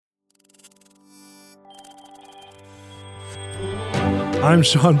I'm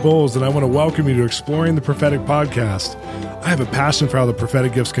Shawn Bolz, and I want to welcome you to Exploring the Prophetic podcast. I have a passion for how the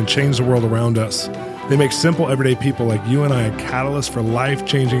prophetic gifts can change the world around us. They make simple, everyday people like you and I a catalyst for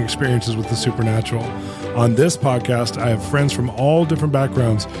life-changing experiences with the supernatural. On this podcast, I have friends from all different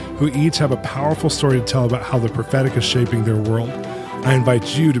backgrounds who each have a powerful story to tell about how the prophetic is shaping their world. I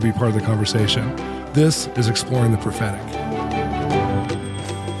invite you to be part of the conversation. This is Exploring the Prophetic.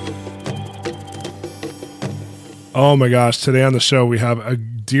 Oh my gosh, today on the show we have a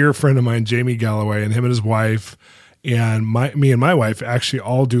dear friend of mine, Jamie Galloway, and him and his wife, and me and my wife actually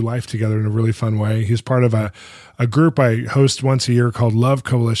all do life together in a really fun way. He's part of a group I host once a year called Love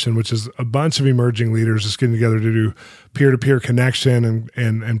Coalition, which is a bunch of emerging leaders just getting together to do peer-to-peer connection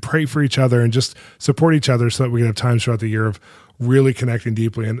and pray for each other and just support each other so that we can have times throughout the year of really connecting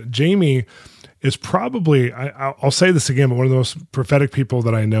deeply. And Jamie is probably, I'll say this again, but one of the most prophetic people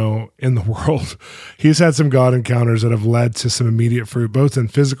that I know in the world. He's had some God encounters that have led to some immediate fruit, both in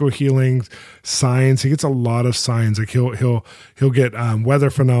physical healing, signs. He gets a lot of signs. Like he'll get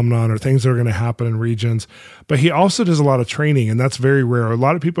weather phenomenon or things that are going to happen in regions. But he also does a lot of training, and that's very rare. A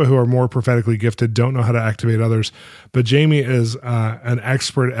lot of people who are more prophetically gifted don't know how to activate others. But Jamie is an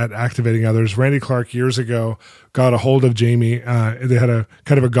expert at activating others. Randy Clark years ago got a hold of Jamie. They had a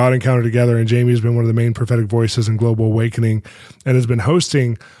kind of a God encounter together, and Jamie has been one of the main prophetic voices in Global Awakening and has been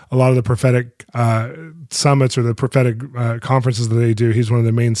hosting a lot of the prophetic summits or the prophetic conferences that they do. He's one of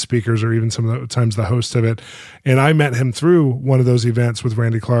the main speakers or even some of the times the host of it. And I met him through one of those events with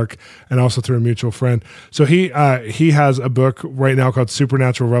Randy Clark and also through a mutual friend. So he has a book right now called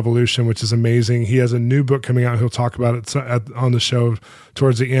Supernatural Revolution, which is amazing. He has a new book coming out. He'll talk about it on the show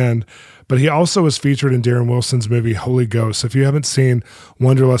towards the end. But he also was featured in Darren Wilson's movie, Holy Ghost. If you haven't seen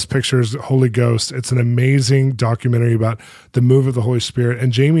Wanderlust Pictures' Holy Ghost, it's an amazing documentary about the move of the Holy Spirit.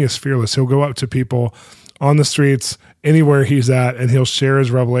 And Jamie is fearless. He'll go up to people on the streets, anywhere he's at, and he'll share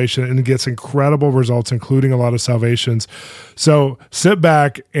his revelation, and gets incredible results, including a lot of salvations. So sit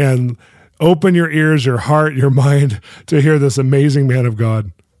back and open your ears, your heart, your mind to hear this amazing man of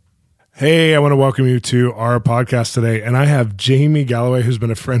God. Hey, I want to welcome you to our podcast today. And I have Jamie Galloway, who's been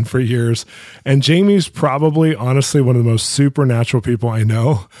a friend for years. And Jamie's probably, honestly, one of the most supernatural people I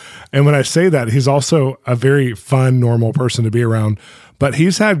know. And when I say that, he's also a very fun, normal person to be around. But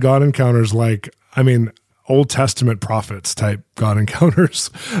he's had God encounters Old Testament prophets type God encounters.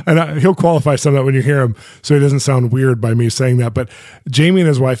 And he'll qualify some of that when you hear him, so it doesn't sound weird by me saying that. But Jamie and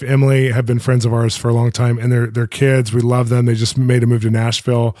his wife, Emily, have been friends of ours for a long time, and their kids, we love them. They just made a move to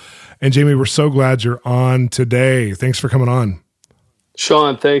Nashville. And Jamie, we're so glad you're on today. Thanks for coming on.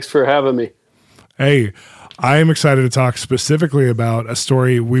 Shawn, thanks for having me. Hey, I am excited to talk specifically about a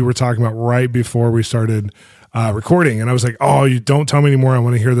story we were talking about right before we started recording. And I was like, oh, you don't tell me anymore. I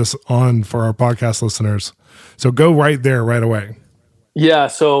want to hear this on for our podcast listeners. So go right there, right away. Yeah.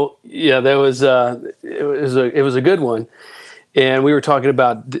 So that was it was a good one, and we were talking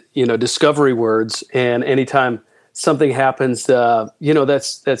about discovery words, and anytime something happens,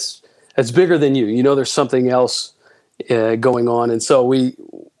 that's bigger than you. There's something else going on, and so I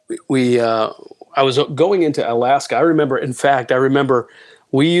was going into Alaska. I remember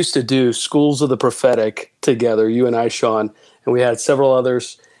we used to do Schools of the Prophetic together, you and I, Shawn, and we had several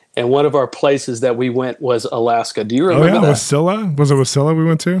others. And one of our places that we went was Alaska. Do you remember that? Wasilla? Was it Wasilla we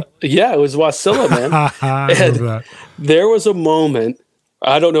went to? Yeah, it was Wasilla, man. I remember that. There was a moment,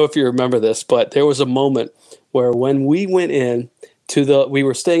 I don't know if you remember this, but there was a moment where when we went in we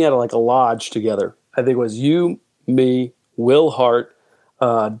were staying at a lodge together. I think it was you, me, Will Hart,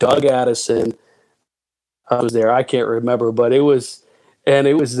 Doug Addison. I was there. I can't remember, but it was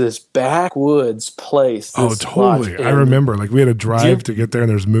this backwoods place. Oh, totally. I remember. We had to drive to get there, and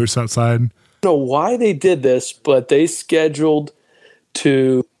there's moose outside. I don't know why they did this, but they scheduled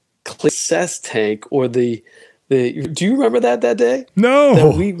to clean the cess tank or the. Do you remember that day? No.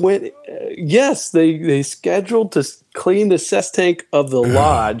 That we went. Yes, they scheduled to clean the cess tank of the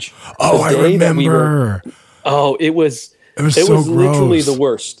lodge. Oh, I remember. It was so literally gross.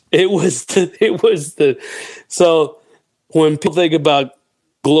 the worst. So. When people think about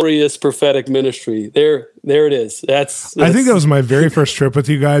glorious prophetic ministry, there it is. That's I think that was my very first trip with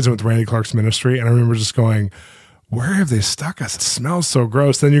you guys and with Randy Clark's ministry, and I remember just going, where have they stuck us? It smells so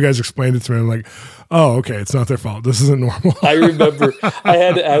gross. Then you guys explained it to me. I'm like, oh, okay, it's not their fault. This isn't normal. I remember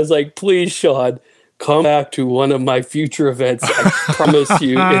I was like, please, Shawn, come back to one of my future events. I promise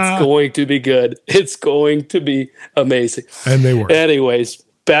you it's going to be good. It's going to be amazing. And they were. Anyways,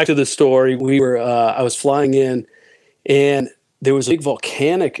 back to the story. I was flying in, and there was a big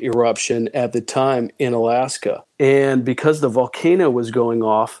volcanic eruption at the time in Alaska. And because the volcano was going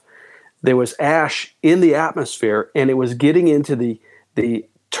off, there was ash in the atmosphere, and it was getting into the the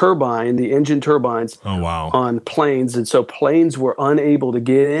engine turbines Oh, wow. on planes. And so planes were unable to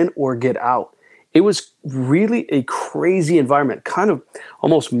get in or get out. It was really a crazy environment, kind of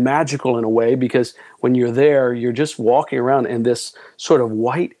almost magical in a way, because when you're there, you're just walking around and this sort of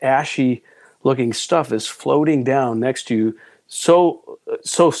white, ashy looking stuff is floating down next to you so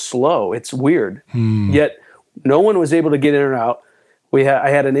slow. It's weird. Yet no one was able to get in or out. I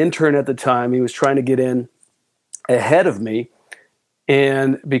had an intern at the time. He was trying to get in ahead of me,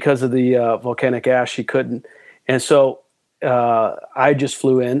 and because of the volcanic ash, he couldn't. And so I just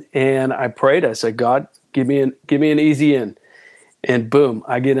flew in and I prayed. I said, God, give me an easy in. And boom,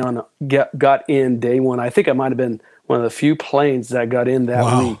 I got in day one. I think I might have been one of the few planes that got in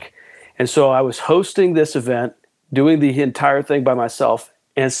that week. And so I was hosting this event, doing the entire thing by myself.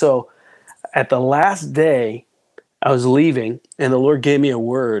 And so at the last day, I was leaving and the Lord gave me a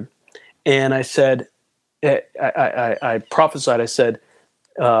word. And I said, I prophesied, I said,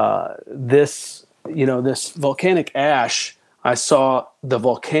 this volcanic ash, I saw the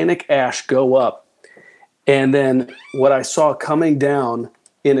volcanic ash go up, and then what I saw coming down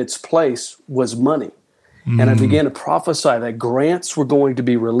in its place was money. And I began to prophesy that grants were going to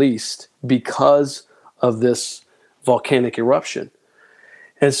be released because of this volcanic eruption.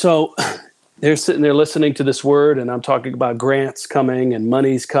 And so they're sitting there listening to this word, and I'm talking about grants coming and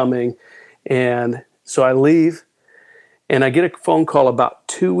money's coming. And so I leave, and I get a phone call about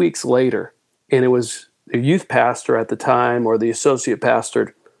 2 weeks later, and it was the youth pastor at the time, or the associate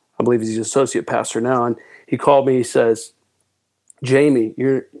pastor. I believe he's the associate pastor now. And he called me. He says, Jamie,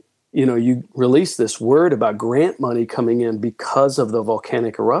 you released this word about grant money coming in because of the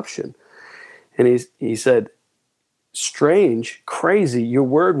volcanic eruption. And he said, strange, crazy, your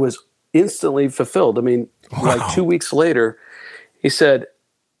word was instantly fulfilled. I mean, like 2 weeks later, he said,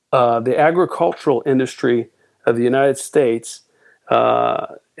 the agricultural industry of the United States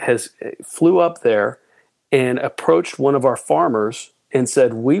flew up there and approached one of our farmers and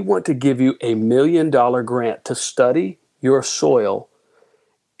said, we want to give you $1 million grant to study your soil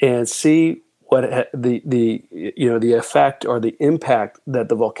and see what the effect or the impact that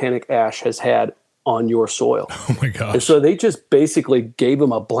the volcanic ash has had on your soil. Oh my gosh. And so they just basically gave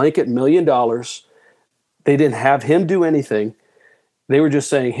him a blanket $1 million. They didn't have him do anything. They were just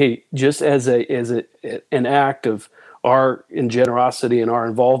saying, hey, just as an act of our generosity and our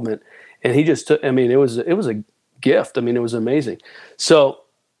involvement. And he just took, I mean, it was a gift. I mean, it was amazing. So,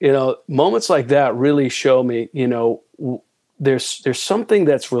 moments like that really show me, there's something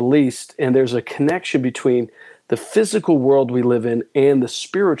that's released, and there's a connection between the physical world we live in and the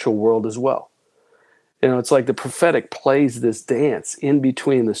spiritual world as well. It's like the prophetic plays this dance in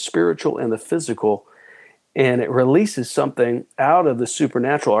between the spiritual and the physical, and it releases something out of the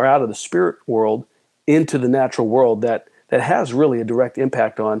supernatural or out of the spirit world into the natural world that has really a direct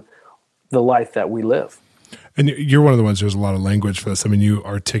impact on the life that we live. And you're one of the ones who has a lot of language for this. I mean, you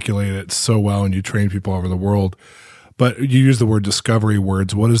articulate it so well, and you train people over the world. But you use the word discovery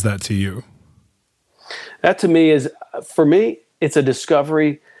words. What is that to you? That to me for me, it's a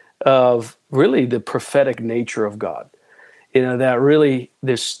discovery of really the prophetic nature of God. That really,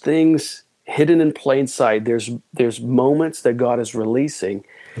 there's things hidden in plain sight. There's moments that God is releasing.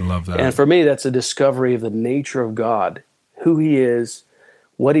 I love that. And for me, that's a discovery of the nature of God, who he is,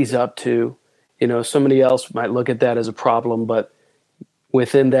 what he's up to. Somebody else might look at that as a problem, but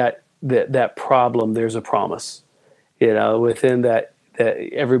within that problem, there's a promise. Within that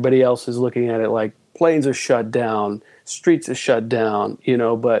everybody else is looking at it like planes are shut down, streets are shut down,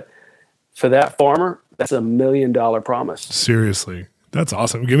 but for that farmer, that's $1 million promise. Seriously. That's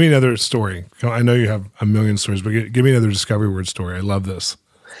awesome. Give me another story. I know you have a million stories, but give me another discovery word story. I love this.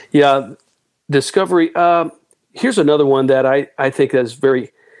 Yeah. Discovery. Here's another one that I think is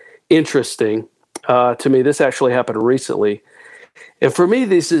very interesting to me. This actually happened recently. And for me,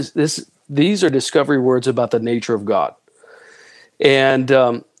 these are discovery words about the nature of God. And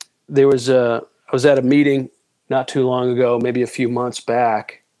I was at a meeting not too long ago, maybe a few months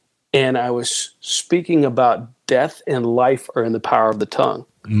back, and I was speaking about death and life are in the power of the tongue.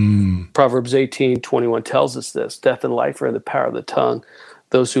 Proverbs 18:21 tells us this: death and life are in the power of the tongue.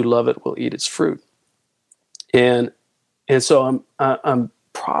 Those who love it will eat its fruit. And so I'm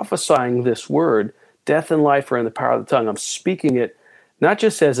prophesying this word: death and life are in the power of the tongue. I'm speaking it not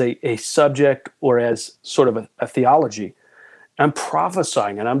just as a subject or as sort of a theology. I'm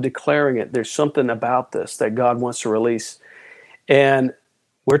prophesying and I'm declaring it. There's something about this that God wants to release. And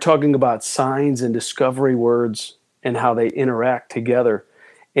we're talking about signs and discovery words and how they interact together.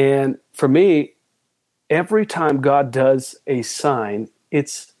 And for me, every time God does a sign,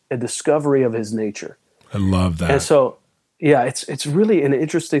 it's a discovery of his nature. I love that. And so yeah, it's really an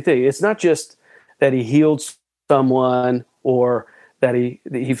interesting thing. It's not just that he healed someone or that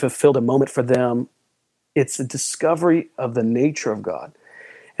he fulfilled a moment for them. It's a discovery of the nature of God.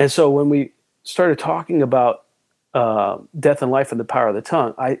 And so when we started talking about death and life and the power of the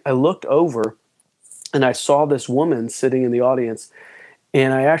tongue, I looked over and I saw this woman sitting in the audience,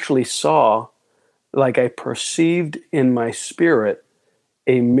 and I actually saw, like I perceived in my spirit,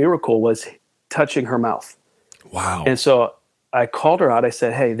 a miracle was touching her mouth. Wow. And so I called her out. I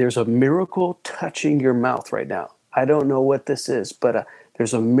said, hey, there's a miracle touching your mouth right now. I don't know what this is, but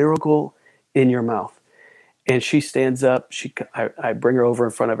there's a miracle in your mouth. And she stands up. I bring her over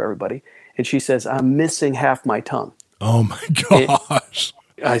in front of everybody, and she says, I'm missing half my tongue. Oh my gosh.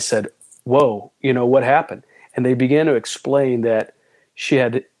 And I said, whoa, what happened? And they began to explain that she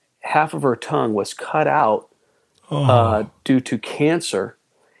had half of her tongue was cut out due to cancer.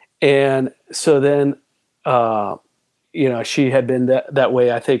 And so then, she had been that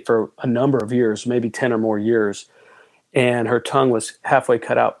way, I think, for a number of years, maybe 10 or more years. And her tongue was halfway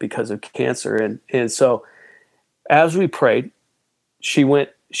cut out because of cancer. And so as we prayed, she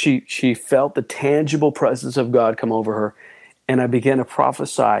felt the tangible presence of God come over her. And I began to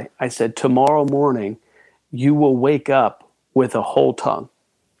prophesy. I said, tomorrow morning, you will wake up with a whole tongue.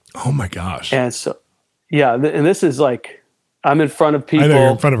 Oh my gosh. And so, yeah. And this is like, I'm in front of people. I know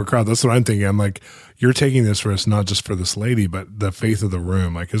you're in front of a crowd. That's what I'm thinking. I'm like, you're taking this risk, not just for this lady, but the faith of the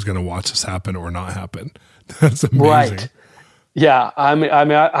room, like, is going to watch this happen or not happen. That's amazing. Right. Yeah.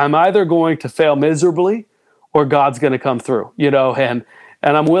 I'm either going to fail miserably or God's going to come through, and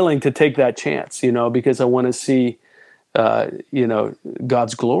I'm willing to take that chance, because I want to see,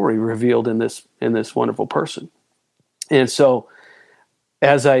 God's glory revealed in this wonderful person. And so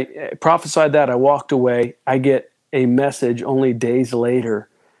as I prophesied that, I walked away. I get a message only days later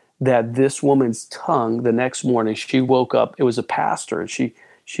that this woman's tongue, the next morning, she woke up. It was a pastor, and she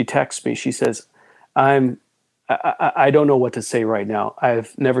texts me. She says, I don't know what to say right now.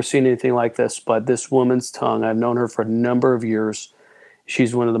 I've never seen anything like this, but this woman's tongue, I've known her for a number of years.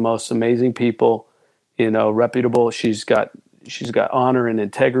 She's one of the most amazing people, reputable. She's got honor and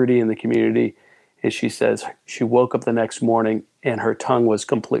integrity in the community. And she says she woke up the next morning and her tongue was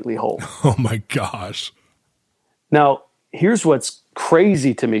completely whole. Oh my gosh. Now, here's what's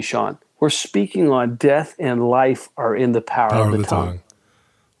crazy to me, Shawn. We're speaking on death and life are in the power of the tongue.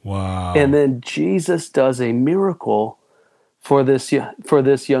 Wow. And then Jesus does a miracle for this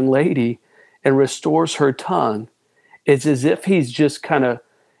young lady and restores her tongue. It's as if he's just kind of,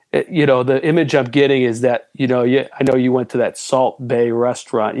 the image I'm getting is that, I know you went to that Salt Bay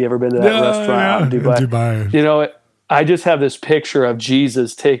restaurant. You ever been to that restaurant in Dubai? I just have this picture of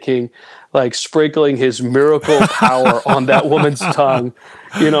Jesus sprinkling his miracle power on that woman's tongue,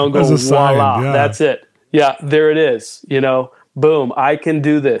 and go, voila, that's it. Yeah, there it is, boom, I can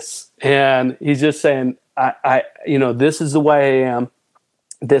do this. And he's just saying, I this is the way I am.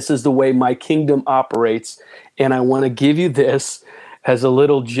 This is the way my kingdom operates. And I want to give you this as a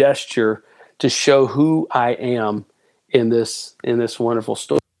little gesture to show who I am in this wonderful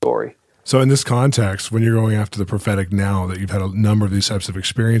story. So in this context, when you're going after the prophetic now that you've had a number of these types of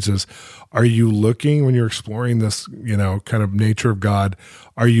experiences, are you looking, when you're exploring this, kind of nature of God,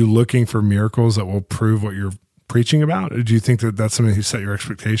 are you looking for miracles that will prove what you're preaching about? Or do you think that that's something you set your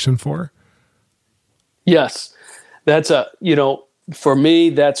expectation for? Yes. That's for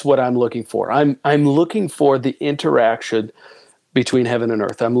me, that's what I'm looking for. I'm looking for the interaction between heaven and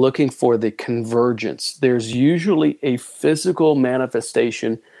earth. I'm looking for the convergence. There's usually a physical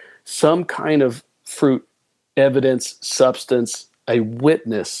manifestation, some kind of fruit, evidence, substance, a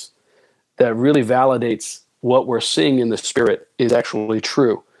witness that really validates what we're seeing in the spirit is actually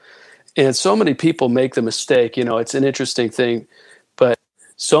true. And so many people make the mistake, it's an interesting thing, but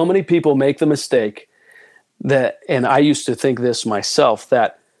so many people make the mistake that, and I used to think this myself,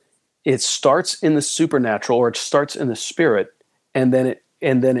 that it starts in the supernatural or it starts in the spirit, and then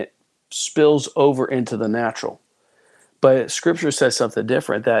it spills over into the natural. But Scripture says something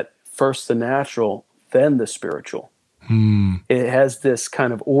different, that first the natural, then the spiritual. It has this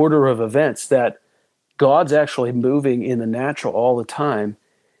kind of order of events that God's actually moving in the natural all the time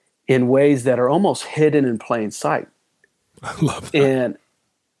in ways that are almost hidden in plain sight. I love that.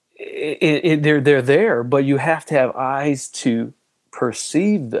 And they're there, but you have to have eyes to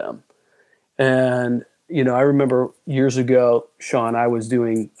perceive them. And, I remember years ago, Shawn, I was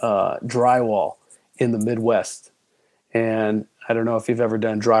doing drywall in the Midwest. And I don't know if you've ever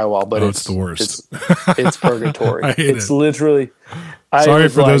done drywall, but it's the worst. It's purgatory. I hate it's it. Literally. Sorry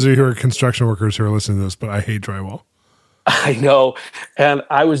for those of you who are construction workers who are listening to this, but I hate drywall. I know. And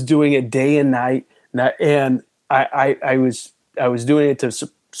I was doing it day and night. And I was doing it to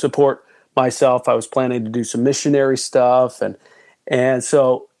support myself. I was planning to do some missionary stuff, and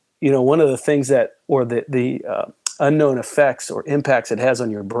so one of the things that, or the unknown effects or impacts it has on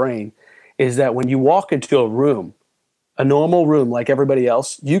your brain, is that when you walk into a room, a normal room like everybody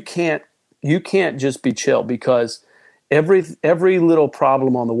else, you can't just be chill, because every little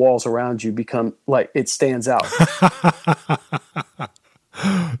problem on the walls around you become like it stands out.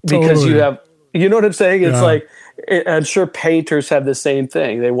 Because you have, you know what I'm saying? It's like, I'm sure painters have the same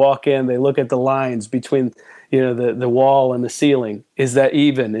thing. They walk in, they look at the lines between, the wall and the ceiling. Is that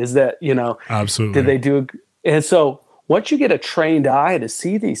even? Is that, Absolutely. did they do? And so once you get a trained eye to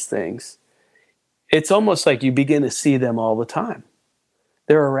see these things, it's almost like you begin to see them all the time.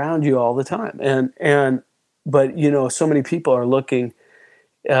 They're around you all the time. But so many people are looking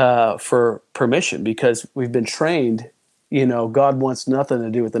for permission, because we've been trained. God wants nothing to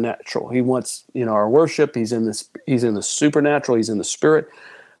do with the natural. He wants, our worship. He's in the supernatural. He's in the spirit.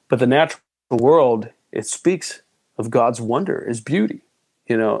 But the natural world, it speaks of God's wonder, His beauty.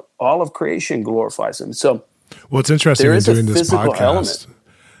 All of creation glorifies Him. So, well, it's interesting there in is doing a this physical podcast. Element.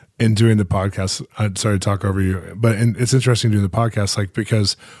 In doing the podcast, I'm sorry to talk over you, but it's interesting doing the podcast, like,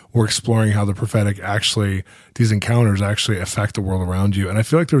 because we're exploring how the prophetic actually, these encounters actually affect the world around you. And I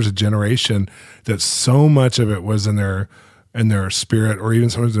feel like there was a generation that so much of it was in their spirit, or even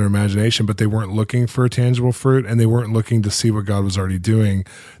sometimes their imagination, but they weren't looking for a tangible fruit, and they weren't looking to see what God was already doing.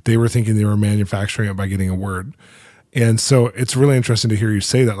 They were thinking they were manufacturing it by getting a word. And so it's really interesting to hear you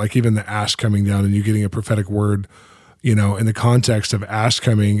say that, like even the ash coming down and you getting a prophetic word, in the context of ash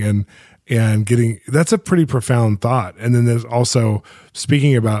coming and getting, that's a pretty profound thought. And then there's also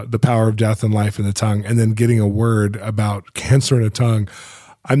speaking about the power of death and life in the tongue, and then getting a word about cancer in a tongue.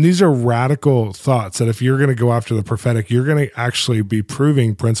 These are radical thoughts that if you're going to go after the prophetic, you're going to actually be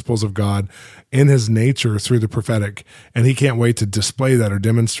proving principles of God in His nature through the prophetic. And He can't wait to display that or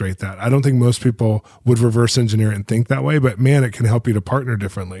demonstrate that. I don't think most people would reverse engineer it and think that way, but man, it can help you to partner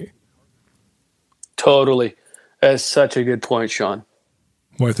differently. Totally. That's such a good point, Shawn.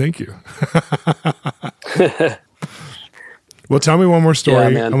 Why, thank you. Well, tell me one more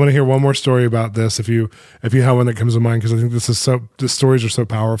story. Yeah, I want to hear one more story about this, if you have one that comes to mind, because I think the stories are so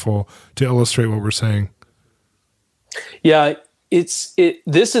powerful to illustrate what we're saying. Yeah,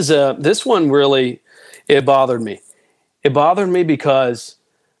 this one really, it bothered me. It bothered me because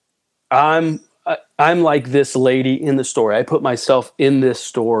I'm like this lady in the story. I put myself in this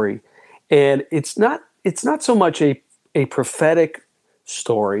story, and it's not so much a prophetic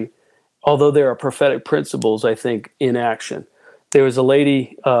story, although there are prophetic principles, I think, in action. There was a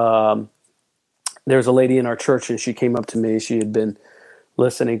lady in our church, and she came up to me. She had been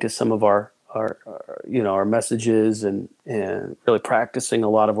listening to some of our messages and really practicing a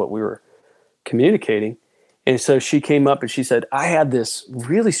lot of what we were communicating. And so she came up and she said, "I had this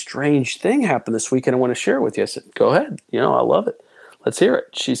really strange thing happen this week, and I want to share it with you." I said, "Go ahead. I love it. Let's hear it."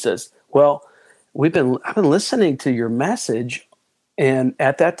 She says, "Well, I've been listening to your message, and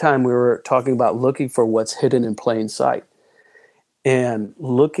at that time we were talking about looking for what's hidden in plain sight, and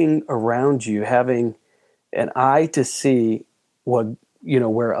looking around you, having an eye to see what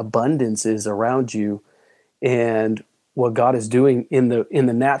where abundance is around you, and what God is doing in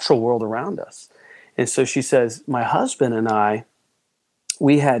the natural world around us." And so she says, "My husband and I,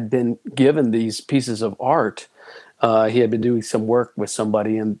 we had been given these pieces of art." He had been doing some work with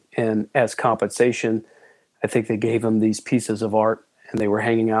somebody, and as compensation, I think they gave him these pieces of art, and they were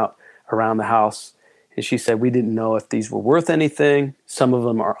hanging out around the house. And she said, "We didn't know if these were worth anything. Some of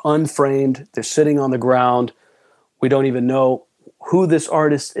them are unframed. They're sitting on the ground. We don't even know who this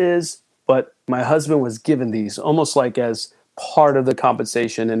artist is, but my husband was given these almost like as part of the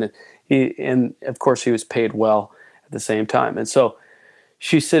compensation. And of course he was paid well at the same time." And so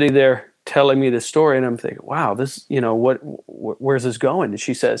she's sitting there telling me this story, and I'm thinking, wow, this, where's this going? And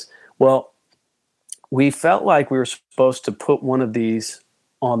she says, "Well, we felt like we were supposed to put one of these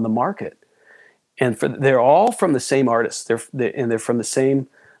on the market. And they're all from the same artist. They're from the same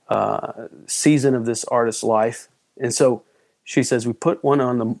season of this artist's life. And so she says, we put one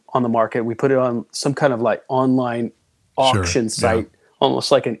on the market. We put it on some kind of like online auction site,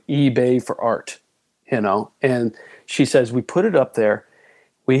 almost like an eBay for art, And she says, we put it up there.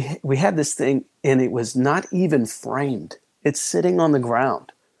 We had this thing, and it was not even framed. It's sitting on the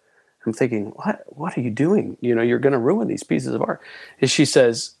ground. I'm thinking, what are you doing? You're going to ruin these pieces of art. And she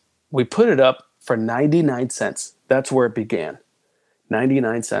says, we put it up for 99 cents. That's where it began.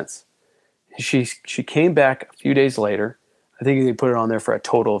 99 cents. She came back a few days later. I think they put it on there for a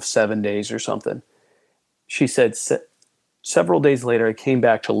total of 7 days or something. She said, several days later, I came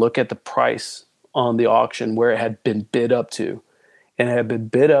back to look at the price on the auction where it had been bid up to, and it had been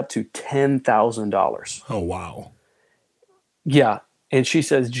bid up to $10,000. Oh, wow. Yeah. And she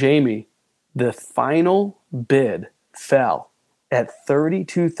says, Jamie, the final bid fell at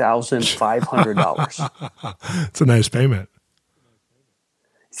 $32,500. It's a nice payment.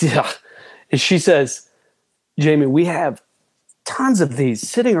 Yeah. And she says, Jamie, we have tons of these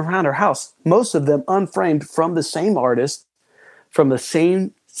sitting around our house, most of them unframed from the same artist, from the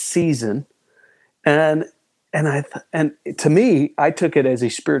same season. And to me, I took it as a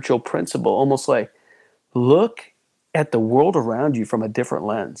spiritual principle, almost like, look at the world around you from a different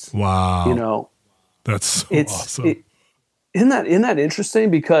lens. Wow. You know, that's so awesome. Isn't that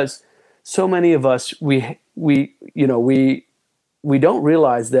interesting? Because so many of us, we don't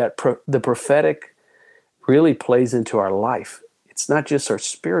realize that the prophetic really plays into our life. It's not just our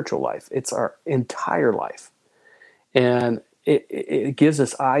spiritual life, it's our entire life. And it gives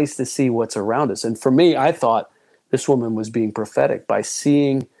us eyes to see what's around us. And for me, I thought this woman was being prophetic by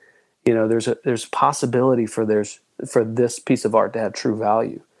seeing, there's possibility for this piece of art to have true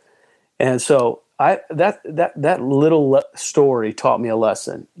value. And so that little story taught me a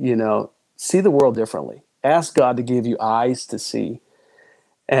lesson. See the world differently. Ask God to give you eyes to see,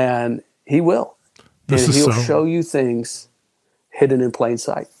 and He will. He'll show you things hidden in plain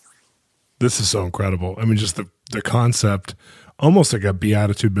sight. This is so incredible. I mean, just the concept, almost like a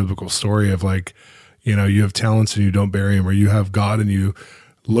beatitude biblical story of like, you have talents and you don't bury them, or you have God and you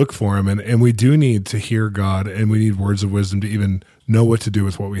look for him. And we do need to hear God, and we need words of wisdom to even know what to do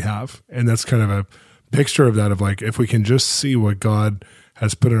with what we have. And that's kind of a picture of that, of like, if we can just see what God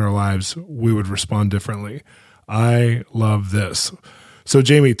has put in our lives, we would respond differently. I love this. So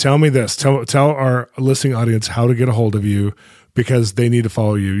Jamie, tell me this, tell our listening audience how to get a hold of you, because they need to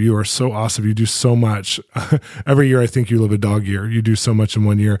follow you. You are so awesome. You do so much. Every year, I think you live a dog year. You do so much in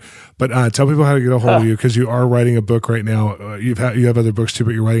one year. But tell people how to get a hold of you, because you are writing a book right now. You have other books too,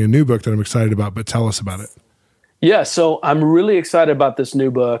 but you're writing a new book that I'm excited about. But tell us about it. Yeah, so I'm really excited about this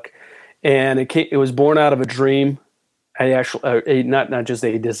new book, and it was born out of a dream. I actually not just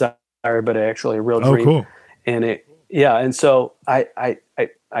a desire, but actually a real dream. Oh, cool. And so I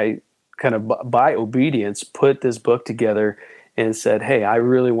kind of by obedience put this book together and said, hey, I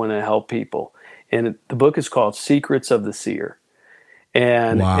really want to help people. And the book is called Secrets of the Seer.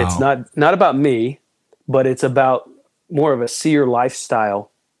 And It's not about me, but it's about more of a seer lifestyle.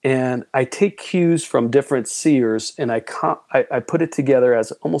 And I take cues from different seers, and I put it together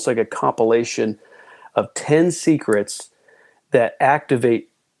as almost like a compilation of 10 secrets that activate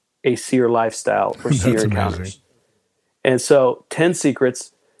a seer lifestyle or seer encounters. Amazing. And so 10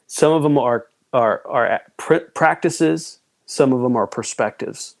 secrets, some of them are practices, some of them are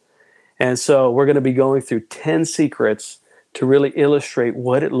perspectives. And so we're going to be going through 10 secrets to really illustrate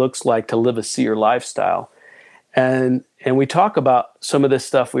what it looks like to live a seer lifestyle. And we talk about some of this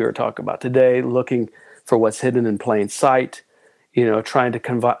stuff we were talking about today, looking for what's hidden in plain sight, trying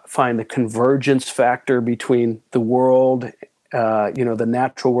to find the convergence factor between the world, the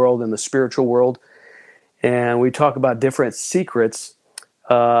natural world and the spiritual world. And we talk about different secrets,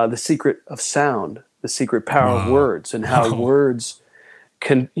 the secret of sound, the secret power of words, and how words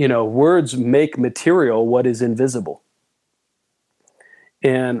words make material what is invisible.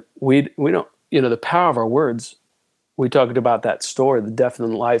 And we don't, the power of our words. We talked about that story, the death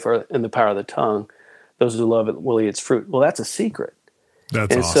and life and the power of the tongue. Those who love it will eat its fruit. Well, that's a secret.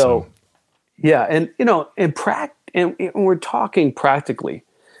 That's awesome. So, yeah, and we're talking practically.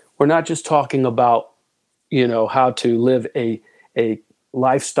 We're not just talking about how to live a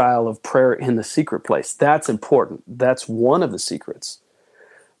lifestyle of prayer in the secret place. That's important. That's one of the secrets.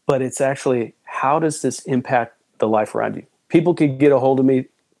 But it's actually, how does this impact the life around you? People can get a hold of me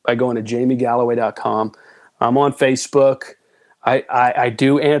by going to jamiegalloway.com. I'm on Facebook. I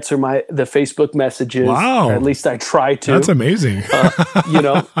do answer the Facebook messages. Wow. Or at least I try to. That's amazing.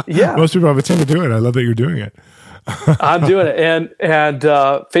 Yeah. Most people have a time to do it. I love that you're doing it. I'm doing it. And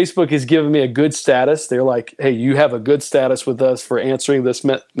Facebook has given me a good status. They're like, hey, you have a good status with us for answering this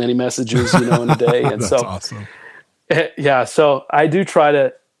many messages, in a day. And that's awesome. Yeah. So I do try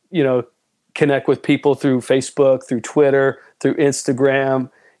to, connect with people through Facebook, through Twitter, through Instagram.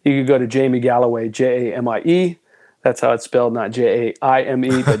 You can go to Jamie Galloway, Jamie. That's how it's spelled, not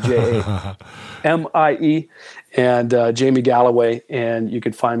Jaime, but Jamie, and Jamie Galloway, and you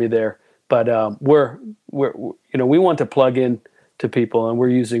can find me there. But we want to plug in to people, and we're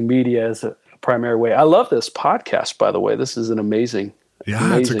using media as a primary way. I love this podcast, by the way. This is an amazing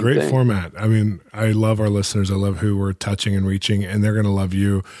Yeah, it's a great format. I mean, I love our listeners. I love who we're touching and reaching, and they're going to love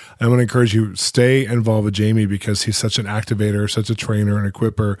you. I'm going to encourage you, stay involved with Jamie because he's such an activator, such a trainer and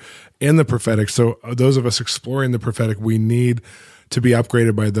equipper in the prophetic. So those of us exploring the prophetic, we need to be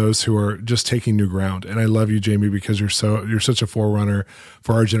upgraded by those who are just taking new ground. And I love you, Jamie, because you're such a forerunner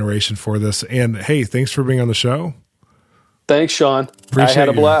for our generation for this. And hey, thanks for being on the show. Thanks, Shawn. Appreciate I had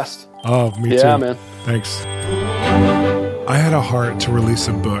a blast. Oh, me too. Yeah, man. Thanks. I had a heart to release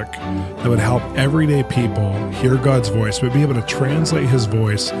a book that would help everyday people hear God's voice, but be able to translate his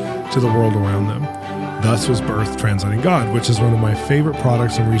voice to the world around them. Thus was birthed Translating God, which is one of my favorite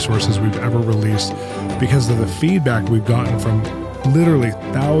products and resources we've ever released because of the feedback we've gotten from literally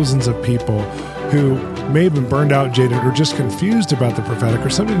thousands of people who may have been burned out, jaded, or just confused about the prophetic, or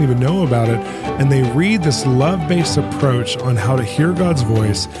some didn't even know about it, and they read this love-based approach on how to hear God's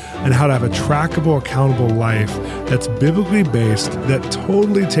voice and how to have a trackable, accountable life that's biblically based, that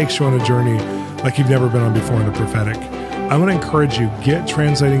totally takes you on a journey like you've never been on before in the prophetic. I want to encourage you, get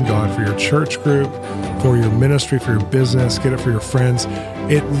Translating God for your church group, for your ministry, for your business, get it for your friends.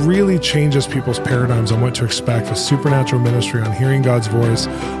 It really changes people's paradigms on what to expect with supernatural ministry, on hearing God's voice,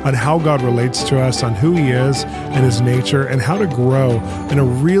 on how God relates to us, on who he is and his nature, and how to grow in a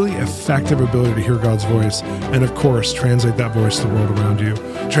really effective ability to hear God's voice, and of course, translate that voice to the world around you.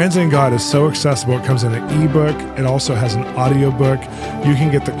 Translating God is so accessible. It comes in an ebook. It also has an audiobook. You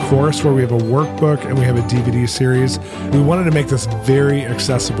can get the course where we have a workbook and we have a DVD series. We wanted to make this very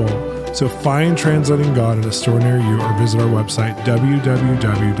accessible. So find Translating God in a store near you or visit our website,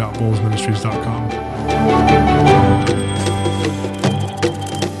 www.bolzministries.com.